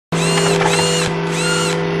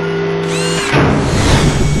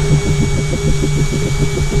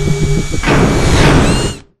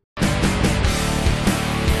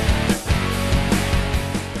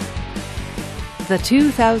the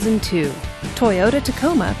 2002 Toyota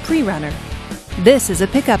Tacoma Pre-Runner. This is a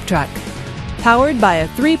pickup truck powered by a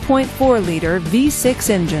 3.4-liter V6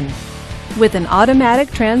 engine with an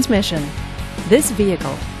automatic transmission. This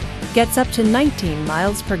vehicle gets up to 19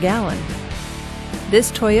 miles per gallon.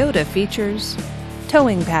 This Toyota features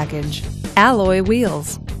towing package, alloy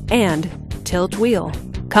wheels, and tilt wheel.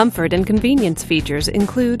 Comfort and convenience features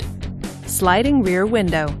include sliding rear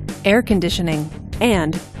window, air conditioning,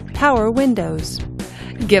 and power windows.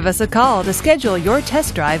 Give us a call to schedule your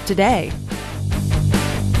test drive today.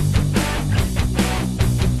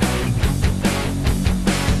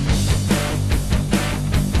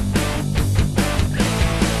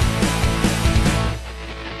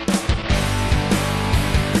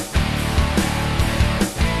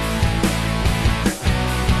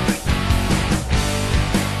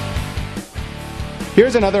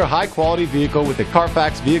 Here's another high-quality vehicle with the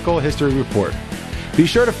Carfax Vehicle History Report. Be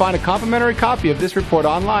sure to find a complimentary copy of this report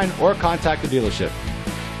online or contact the dealership.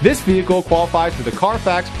 This vehicle qualifies for the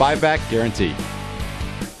Carfax Buyback Guarantee.